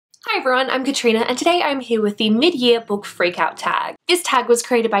Hi everyone, I'm Katrina and today I'm here with the mid-year book freakout tag. This tag was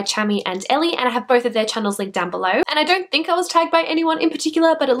created by Chammy and Ellie and I have both of their channels linked down below. And I don't think I was tagged by anyone in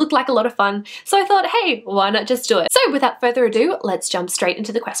particular, but it looked like a lot of fun. So I thought, hey, why not just do it? So without further ado, let's jump straight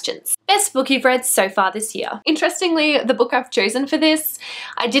into the questions. Best book you've read so far this year? Interestingly, the book I've chosen for this,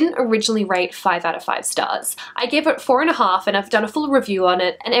 I didn't originally rate 5 out of 5 stars. I gave it 4.5 and I've done a full review on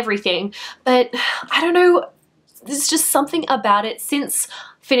it and everything, but I don't know, there's just something about it since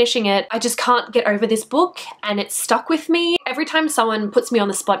finishing it. I just can't get over this book and it's stuck with me. Every time someone puts me on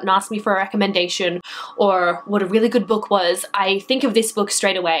the spot and asks me for a recommendation or what a really good book was, I think of this book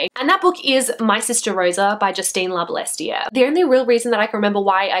straight away. And that book is My Sister Rosa by Justine Labalestiere. The only real reason that I can remember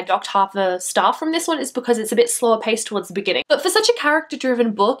why I docked half a star from this one is because it's a bit slower paced towards the beginning. But for such a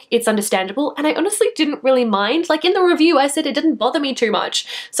character-driven book, it's understandable and I honestly didn't really mind. Like in the review I said it didn't bother me too much.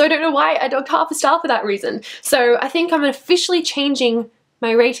 So I don't know why I docked half a star for that reason. So I think I'm officially changing my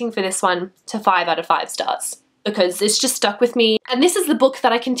rating for this one to 5 out of 5 stars because it's just stuck with me. And this is the book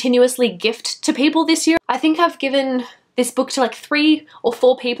that I continuously gift to people this year. I think I've given this book to like 3 or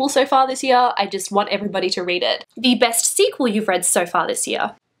 4 people so far this year. I just want everybody to read it. The best sequel you've read so far this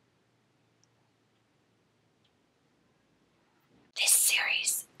year? This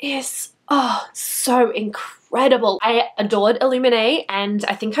series is, oh, so incredible. I adored Illuminae and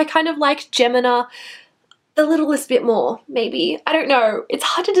I think I kind of liked Gemina the littlest bit more, maybe. I don't know. It's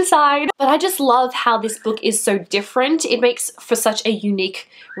hard to decide. But I just love how this book is so different. It makes for such a unique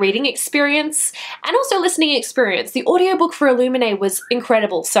reading experience and also listening experience. The audiobook for Illuminae was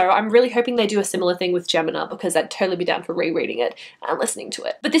incredible, so I'm really hoping they do a similar thing with Gemina because I'd totally be down for rereading it and listening to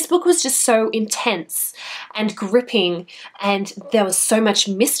it. But this book was just so intense and gripping and there was so much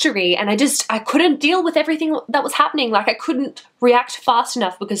mystery and I couldn't deal with everything that was happening. Like I couldn't react fast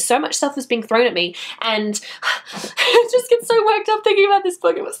enough because so much stuff was being thrown at me and I just get so worked up thinking about this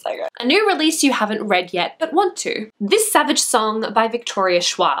book. It was so good. A new release you haven't read yet but want to. This Savage Song by Victoria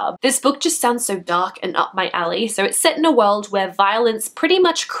Schwab. This book just sounds so dark and up my alley. So it's set in a world where violence pretty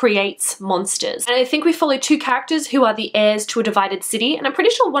much creates monsters. And I think we follow 2 characters who are the heirs to a divided city and I'm pretty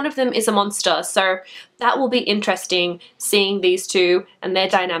sure one of them is a monster. So that will be interesting seeing these 2 and their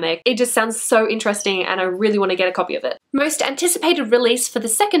dynamic. It just sounds so interesting and I really want to get a copy of it. Most anticipated release for the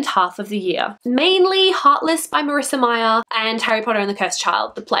second half of the year. Mainly Heartless by Marissa Meyer and Harry Potter and the Cursed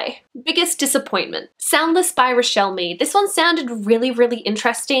Child, the play. Biggest disappointment. Soundless by Rochelle Mead. This one sounded really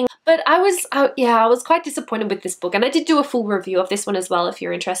interesting, but I was quite disappointed with this book and I did do a full review of this one as well if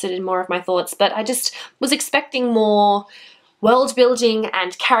you're interested in more of my thoughts, but I just was expecting more world building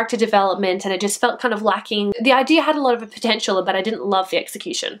and character development and it just felt kind of lacking. The idea had a lot of potential but I didn't love the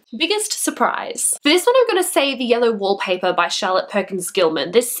execution. Biggest surprise. For this one I'm going to say The Yellow Wallpaper by Charlotte Perkins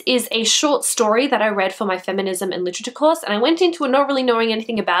Gilman. This is a short story that I read for my feminism and literature course and I went into it not really knowing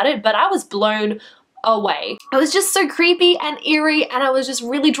anything about it but I was blown away. It was just so creepy and eerie and I was just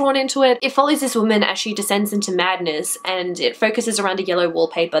really drawn into it. It follows this woman as she descends into madness and it focuses around a yellow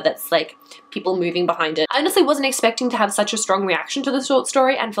wallpaper that's like people moving behind it. I honestly wasn't expecting to have such a strong reaction to the short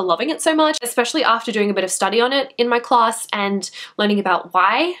story and for loving it so much, especially after doing a bit of study on it in my class and learning about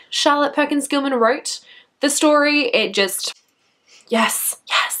why Charlotte Perkins Gilman wrote the story. It just, yes.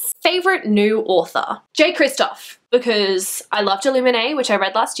 Favorite new author? J. Kristoff, because I loved Illuminae, which I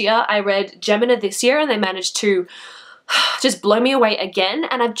read last year. I read Gemina this year and they managed to just blow me away again.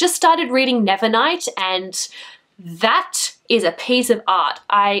 And I've just started reading Nevernight and that is a piece of art.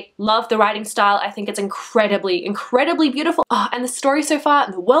 I love the writing style. I think it's incredibly beautiful. Oh, and the story so far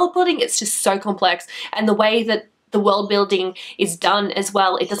and the world building, it's just so complex. And the way that the world building is done as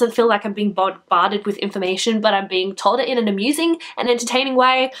well. It doesn't feel like I'm being bombarded with information, but I'm being told it in an amusing and entertaining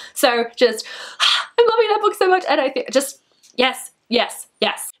way. So just, I'm loving that book so much and I think just, yes.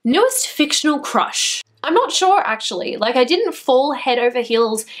 Newest fictional crush. I'm not sure actually. Like I didn't fall head over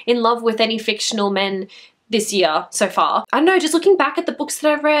heels in love with any fictional men this year so far. I don't know, just looking back at the books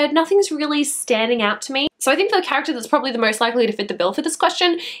that I've read, nothing's really standing out to me. So I think the character that's probably the most likely to fit the bill for this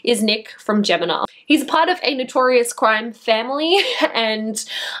question is Nick from Gemina. He's a part of a notorious crime family and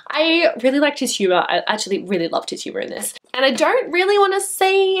I really liked his humor. I actually really loved his humor in this. And I don't really want to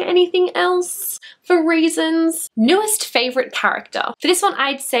say anything else for reasons. Newest favorite character. For this one,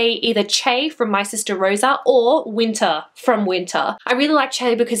 I'd say either Che from My Sister Rosa or Winter from Winter. I really like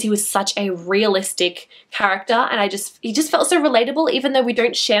Che because he was such a realistic character and he just felt so relatable even though we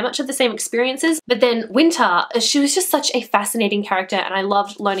don't share much of the same experiences. But then Winter, she was just such a fascinating character and I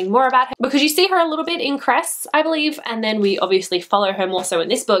loved learning more about her because you see her a little bit in Cress, I believe, and then we obviously follow her more so in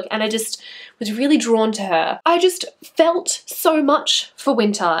this book and I just was really drawn to her. I just felt so much for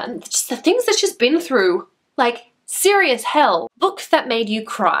Winter and just the things that she's been through. Like, Serious hell. Book that made you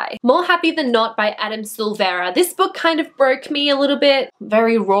cry. More Happy Than Not by Adam Silvera. This book kind of broke me a little bit.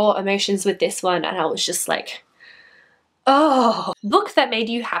 Very raw emotions with this one, and I was just like, oh. Book that made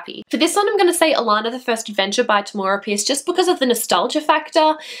you happy. For this one, I'm gonna say Alana the First Adventure by Tamora Pierce, just because of the nostalgia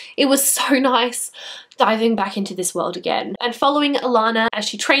factor. It was so nice diving back into this world again and following Alana as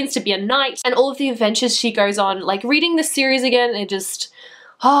she trains to be a knight and all of the adventures she goes on. Like, reading this series again, it just,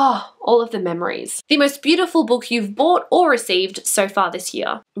 all of the memories. The most beautiful book you've bought or received so far this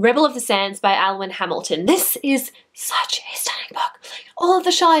year. Rebel of the Sands by Alwyn Hamilton. This is such a stunning book. All of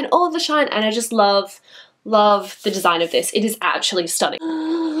the shine, and I just love the design of this. It is actually stunning.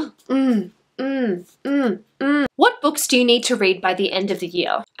 What books do you need to read by the end of the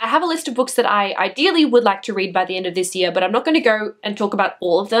year? I have a list of books that I ideally would like to read by the end of this year, but I'm not going to go and talk about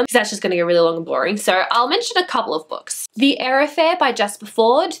all of them because that's just going to get really long and boring. So I'll mention a couple of books. The Air Affair by Jasper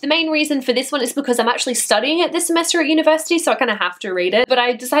Ford. The main reason for this one is because I'm actually studying it this semester at university, so I kind of have to read it. But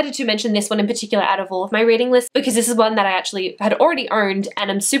I decided to mention this one in particular out of all of my reading lists because this is one that I actually had already owned and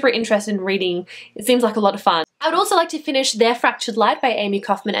I'm super interested in reading. It seems like a lot of fun. I would also like to finish Their Fractured Light by Amy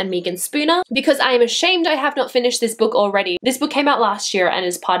Kaufman and Megan Spooner because I am ashamed I have not finished this book already. This book came out last year and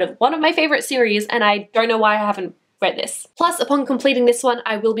is part of one of my favorite series, and I don't know why I haven't read this. Plus, upon completing this one,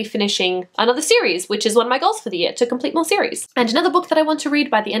 I will be finishing another series, which is one of my goals for the year, to complete more series. And another book that I want to read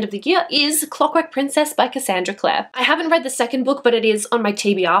by the end of the year is Clockwork Princess by Cassandra Clare. I haven't read the second book, but it is on my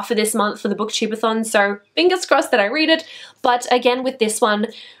TBR for this month for the Booktubeathon, so fingers crossed that I read it. But again, with this one,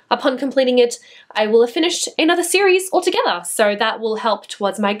 upon completing it, I will have finished another series altogether, so that will help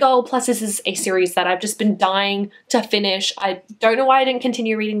towards my goal. Plus, this is a series that I've just been dying to finish. I don't know why I didn't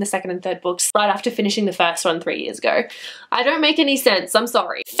continue reading the second and third books right after finishing the first one 3 years ago. I don't make any sense, I'm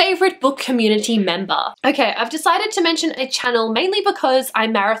sorry. Favorite book community member. Okay, I've decided to mention a channel mainly because I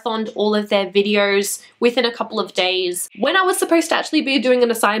marathoned all of their videos within a couple of days. When I was supposed to actually be doing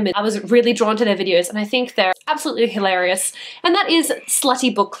an assignment, I was really drawn to their videos and I think they're absolutely hilarious, and that is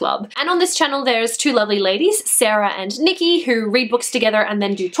Slutty Book Club. And on this channel there's two lovely ladies, Sarah and Nikki, who read books together and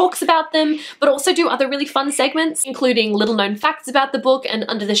then do talks about them, but also do other really fun segments, including little known facts about the book and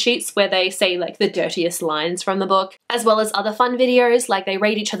Under the Sheets, where they say like the dirtiest lines from the book, as well as other fun videos like they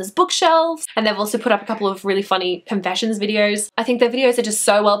rate each other's bookshelves, and they've also put up a couple of really funny confessions videos. I think their videos are just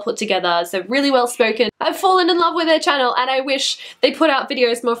so well put together, so really well spoken. I've fallen in love with their channel and I wish they put out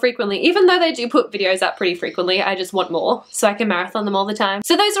videos more frequently. Even though they do put videos out pretty frequently, I just want more so I can marathon them all the time.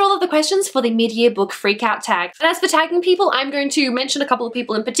 So those are all of the questions for the mid-year book freakout tag. And as for tagging people, I'm going to mention a couple of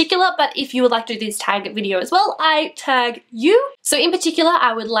people in particular, but if you would like to do this tag video as well, I tag you. So in particular,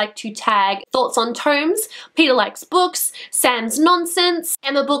 I would like to tag Thoughts on Tomes, Peter Likes Books, Sam's Nonsense,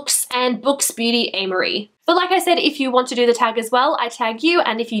 Emma Books, and Books Beauty Amory. But like I said, if you want to do the tag as well, I tag you,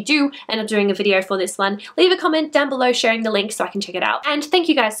 and if you do end up doing a video for this one, leave a comment down below sharing the link so I can check it out. And thank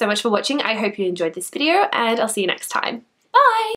you guys so much for watching. I hope you enjoyed this video, and I'll see you next time. Bye!